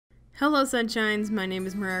Hello Sunshines, my name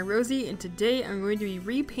is Mariah Rosie and today I'm going to be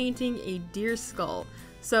repainting a deer skull.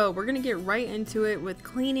 So we're going to get right into it with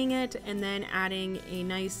cleaning it and then adding a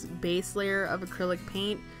nice base layer of acrylic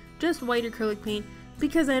paint, just white acrylic paint,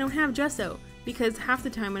 because I don't have gesso, because half the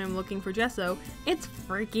time when I'm looking for gesso, it's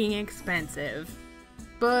freaking expensive.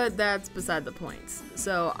 But that's beside the point.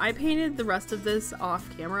 So I painted the rest of this off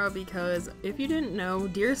camera because if you didn't know,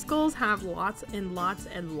 deer skulls have lots and lots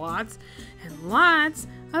and lots and lots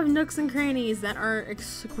of nooks and crannies that are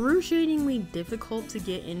excruciatingly difficult to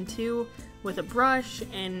get into with a brush,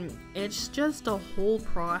 and it's just a whole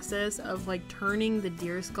process of like turning the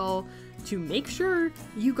deer skull to make sure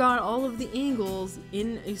you got all of the angles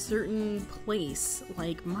in a certain place.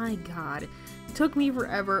 Like, my god. It took me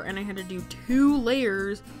forever and I had to do 2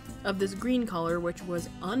 layers of this green color, which was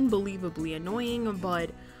unbelievably annoying, but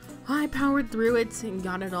I powered through it and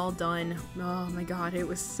got it all done. Oh my god, it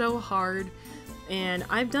was so hard. And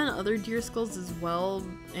I've done other deer skulls as well,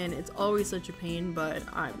 and it's always such a pain, but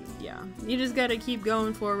yeah, you just gotta keep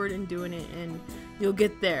going forward and doing it, and you'll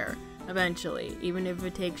get there eventually, even if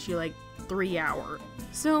it takes you like 3 hours.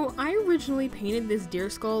 So I originally painted this deer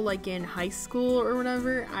skull like in high school or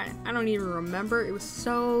whatever. I don't even remember. It was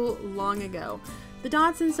so long ago. The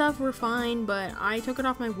dots and stuff were fine, but I took it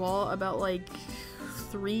off my wall about like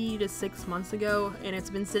 3 to 6 months ago, and it's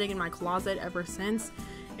been sitting in my closet ever since.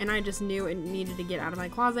 And I just knew it needed to get out of my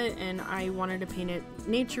closet, and I wanted to paint it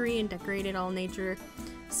naturey and decorate it all nature.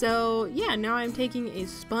 So yeah, now I'm taking a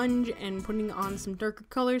sponge and putting on some darker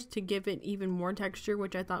colors to give it even more texture,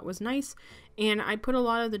 which I thought was nice. And I put a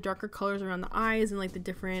lot of the darker colors around the eyes and like the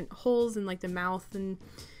different holes in like the mouth and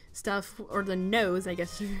stuff, or the nose, I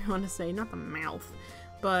guess if you want to say, not the mouth,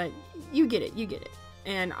 but you get it, you get it.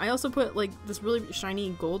 And I also put like this really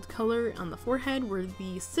shiny gold color on the forehead where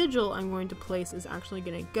the sigil I'm going to place is actually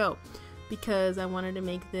going to go, because I wanted to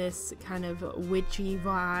make this kind of witchy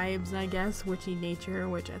vibes, I guess, witchy nature,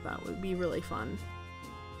 which I thought would be really fun.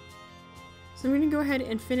 So I'm going to go ahead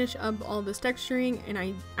and finish up all this texturing, and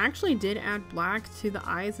I actually did add black to the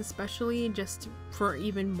eyes especially, just for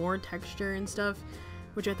even more texture and stuff,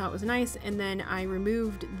 which I thought was nice. And then I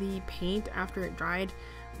removed the paint after it dried.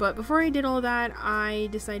 But before I did all that, I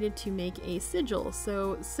decided to make a sigil.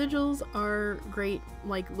 So sigils are great,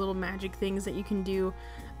 like little magic things that you can do.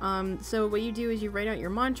 So what you do is you write out your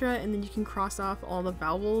mantra, and then you can cross off all the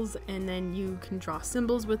vowels, and then you can draw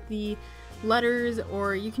symbols with the letters,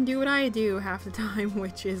 or you can do what I do half the time,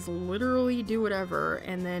 which is literally do whatever,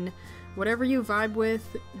 and then whatever you vibe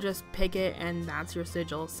with, just pick it, and that's your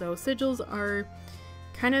sigil. So sigils are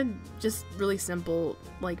kind of just really simple,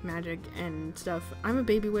 like magic and stuff. I'm a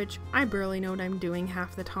baby witch. I barely know what I'm doing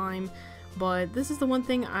half the time, but this is the one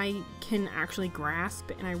thing I can actually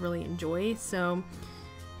grasp and I really enjoy. So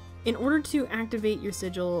in order to activate your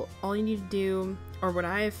sigil, all you need to do, or what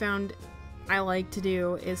I have found I like to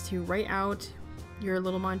do, is to write out your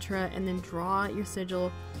little mantra and then draw your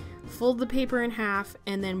sigil, fold the paper in half,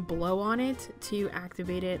 and then blow on it to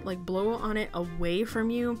activate it. Like, blow on it away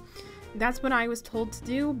from you. That's what I was told to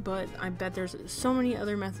do, but I bet there's so many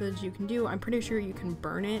other methods you can do. I'm pretty sure you can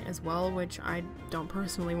burn it as well, which I don't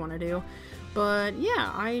personally want to do. But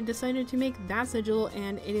yeah, I decided to make that sigil,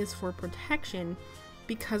 and it is for protection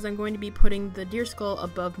because I'm going to be putting the deer skull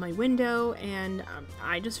above my window, and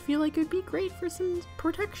I just feel like it would be great for some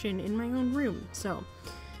protection in my own room. So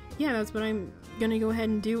yeah, that's what I'm gonna go ahead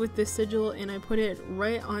and do with this sigil, and I put it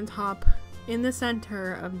right on top in the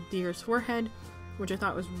center of deer's forehead, which I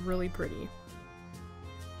thought was really pretty.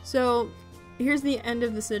 So here's the end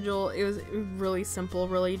of the sigil. It was really simple,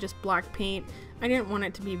 really just black paint. I didn't want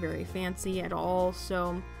it to be very fancy at all,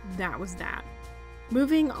 so that was that.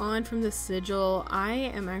 Moving on from the sigil, I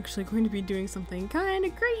am actually going to be doing something kind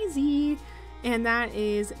of crazy, and that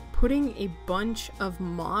is putting a bunch of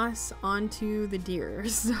moss onto the deer.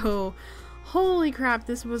 So holy crap,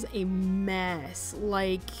 this was a mess.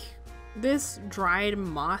 Like, this dried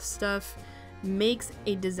moss stuff makes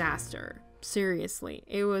a disaster. Seriously,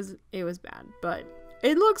 it was bad, but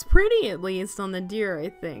it looks pretty, at least on the deer, I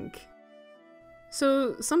think.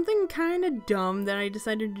 So something kind of dumb that I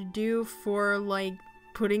decided to do for like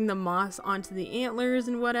putting the moss onto the antlers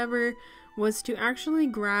and whatever was to actually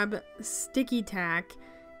grab sticky tack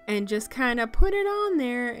and just kind of put it on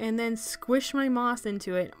there and then squish my moss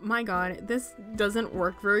into it. My god, this doesn't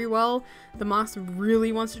work very well. The moss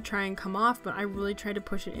really wants to try and come off, but I really try to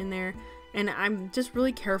push it in there. And I'm just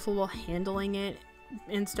really careful while handling it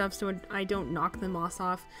and stuff so I don't knock the moss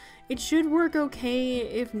off. It should work okay.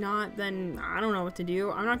 If not, then I don't know what to do.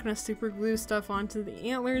 I'm not going to super glue stuff onto the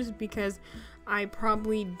antlers because I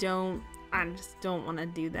probably don't I just don't want to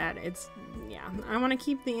do that. Yeah, I want to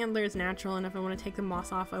keep the antlers natural, and if I want to take the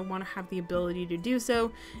moss off, I want to have the ability to do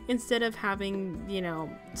so instead of having, you know,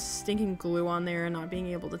 stinking glue on there and not being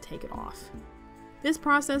able to take it off. This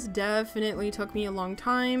process definitely took me a long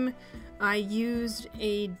time. I used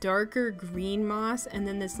a darker green moss and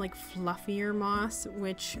then this like fluffier moss,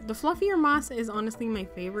 which the fluffier moss is honestly my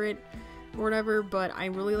favorite or whatever, but I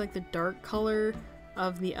really like the dark color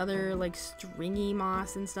of the other like stringy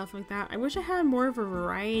moss and stuff like that. I wish I had more of a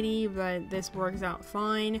variety, but this works out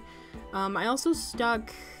fine. I also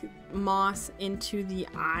stuck moss into the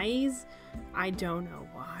eyes. I don't know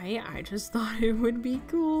why, I just thought it would be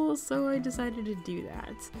cool, so I decided to do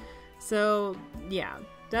that. So yeah,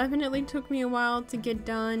 definitely took me a while to get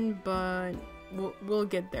done, but we'll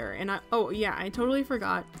get there. And oh yeah, I totally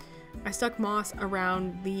forgot. I stuck moss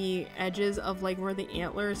around the edges of like where the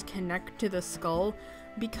antlers connect to the skull,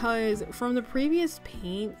 because from the previous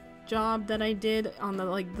paint job that I did on the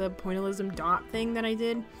like the pointillism dot thing that I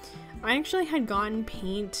did, I actually had gotten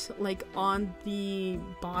paint like on the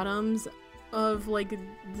bottoms of like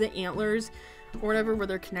the antlers or whatever where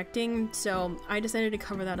they're connecting, so I decided to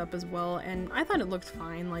cover that up as well, and I thought it looked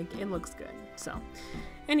fine. Like, it looks good. So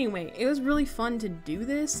anyway, it was really fun to do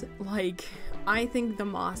this. Like, I think the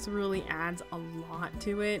moss really adds a lot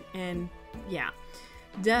to it, and yeah,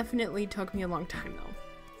 definitely took me a long time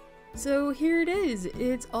though. So here it is,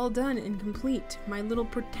 it's all done and complete. My little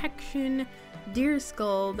protection deer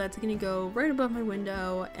skull that's gonna go right above my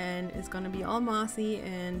window, and it's gonna be all mossy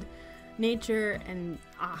and nature, and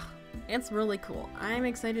it's really cool. I'm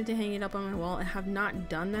excited to hang it up on my wall. I have not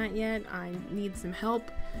done that yet. I need some help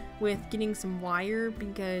with getting some wire,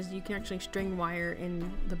 because you can actually string wire in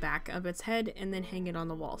the back of its head and then hang it on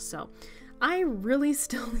the wall. So I really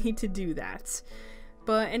still need to do that.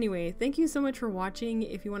 But anyway, thank you so much for watching.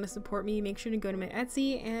 If you want to support me, make sure to go to my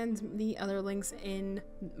Etsy and the other links in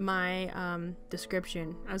my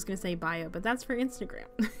description. I was going to say bio, but that's for Instagram.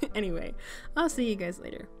 Anyway, I'll see you guys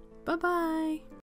later. Bye-bye!